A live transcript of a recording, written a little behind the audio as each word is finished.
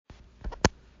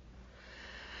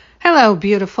Hello,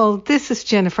 beautiful. This is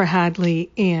Jennifer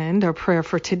Hadley, and our prayer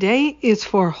for today is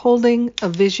for holding a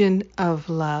vision of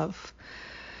love.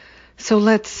 So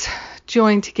let's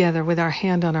join together with our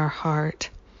hand on our heart,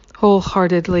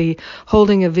 wholeheartedly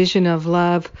holding a vision of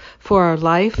love for our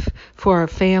life, for our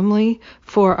family,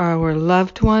 for our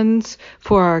loved ones,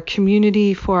 for our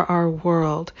community, for our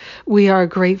world. We are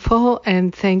grateful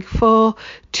and thankful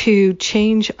to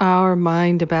change our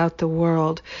mind about the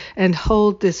world and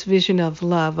hold this vision of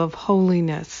love, of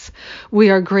holiness. We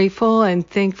are grateful and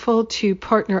thankful to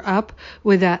partner up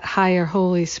with that higher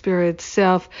Holy Spirit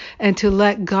self and to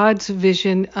let God's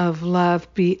vision of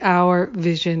love be our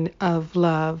vision of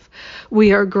love.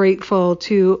 We are grateful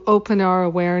to open our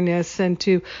awareness and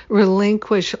to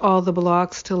relinquish all the blocks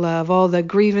to love, all the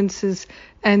grievances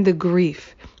and the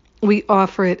grief. We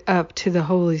offer it up to the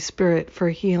Holy Spirit for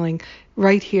healing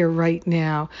right here, right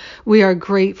now. We are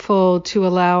grateful to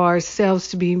allow ourselves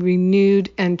to be renewed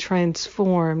and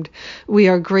transformed. We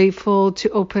are grateful to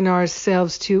open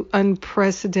ourselves to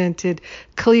unprecedented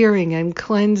clearing and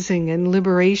cleansing and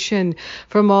liberation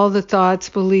from all the thoughts,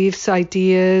 beliefs,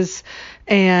 ideas,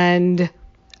 and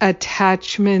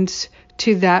attachments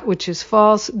to that which is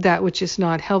false, that which is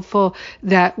not helpful,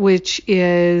 that which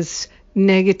is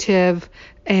negative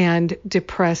and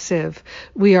depressive.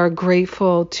 We are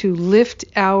grateful to lift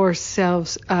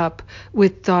ourselves up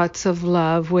with thoughts of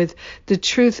love, with the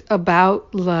truth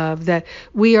about love, that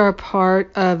we are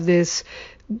part of this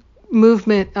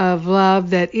movement of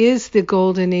love that is the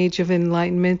golden age of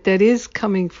enlightenment, that is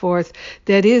coming forth,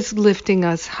 that is lifting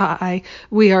us high.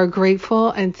 We are grateful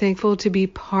and thankful to be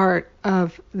part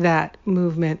of that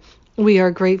movement. We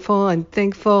are grateful and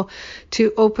thankful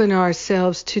to open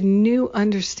ourselves to new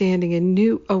understanding and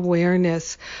new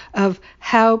awareness of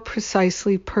how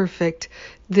precisely perfect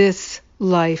this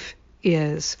life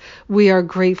is. We are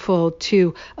grateful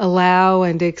to allow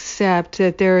and accept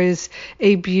that there is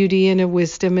a beauty and a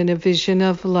wisdom and a vision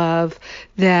of love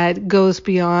that goes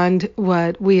beyond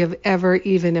what we have ever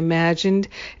even imagined,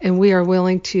 and we are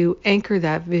willing to anchor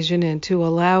that vision and to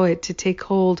allow it to take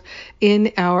hold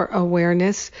in our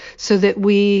awareness so that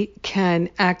we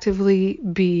can actively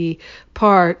be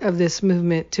part of this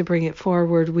movement to bring it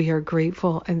forward. We are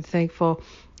grateful and thankful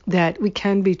that we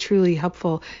can be truly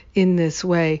helpful in this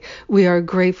way. We are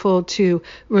grateful to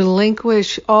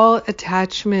relinquish all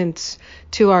attachments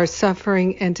to our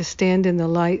suffering and to stand in the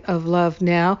light of love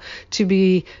now, to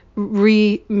be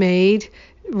remade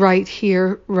right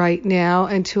here, right now,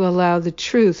 and to allow the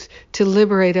truth to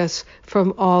liberate us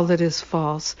from all that is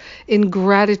false. In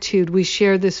gratitude, we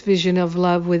share this vision of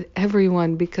love with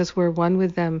everyone because we're one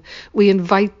with them. We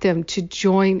invite them to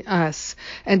join us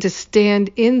and to stand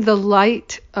in the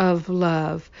light of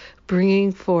love,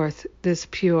 bringing forth this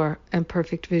pure and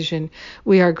perfect vision.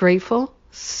 We are grateful,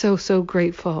 so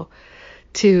grateful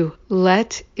to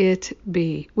let it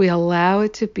be. We allow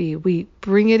it to be. We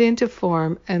bring it into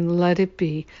form and let it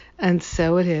be. And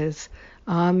so it is.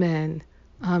 Amen.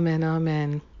 Amen.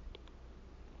 Amen.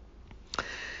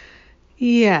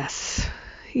 Yes.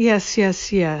 Yes,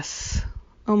 yes, yes.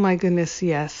 Oh my goodness,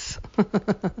 yes.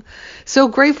 So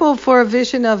grateful for a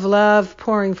vision of love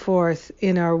pouring forth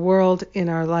in our world, in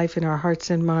our life, in our hearts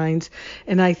and minds.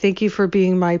 And I thank you for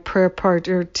being my prayer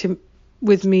partner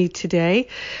with me today,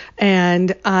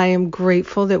 and I am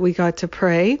grateful that we got to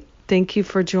pray. Thank you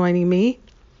for joining me.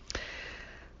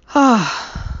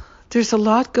 There's a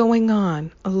lot going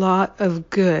on, a lot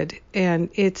of good, and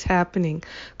it's happening.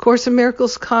 Course in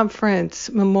Miracles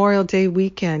Conference, Memorial Day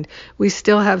weekend. We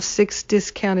still have 6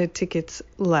 discounted tickets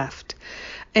left.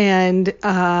 And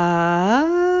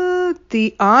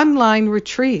the online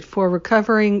retreat for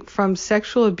recovering from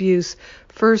sexual abuse,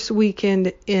 first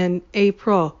weekend in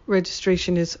April,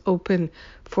 registration is open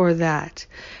for that.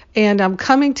 And I'm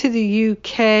coming to the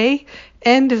UK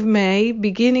end of May,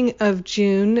 beginning of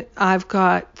June. I've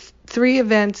got 3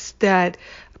 events that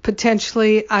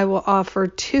potentially I will offer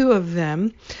 2 of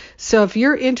them. So if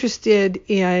you're interested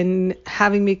in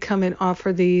having me come and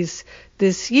offer these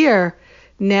this year,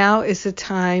 now is the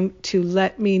time to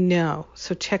let me know.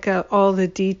 So check out all the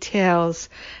details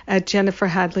at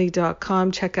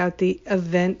jenniferhadley.com. Check out the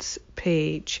events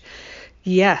page.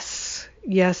 Yes,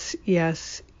 yes,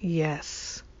 yes,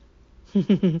 yes.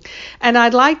 And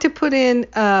I'd like to put in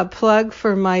a plug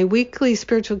for my weekly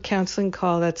spiritual counseling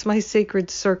call. That's my Sacred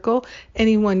Circle.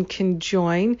 Anyone can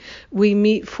join. We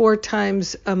meet 4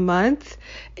 times a month,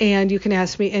 and you can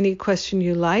ask me any question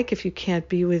you like. If you can't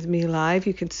be with me live,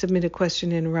 you can submit a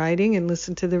question in writing and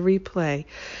listen to the replay.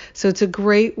 So it's a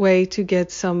great way to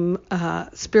get some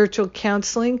spiritual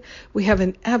counseling. We have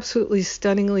an absolutely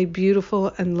stunningly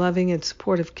beautiful and loving and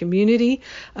supportive community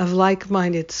of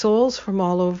like-minded souls from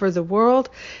all over the world,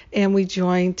 and we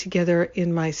join together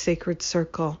in my Sacred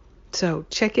Circle. So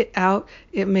check it out.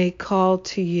 It may call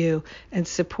to you and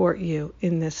support you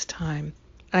in this time.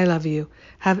 I love you.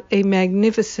 Have a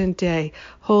magnificent day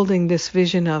holding this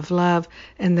vision of love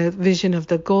and the vision of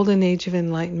the golden age of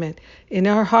enlightenment in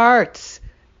our hearts,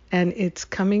 and it's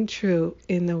coming true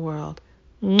in the world.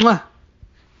 Mwah!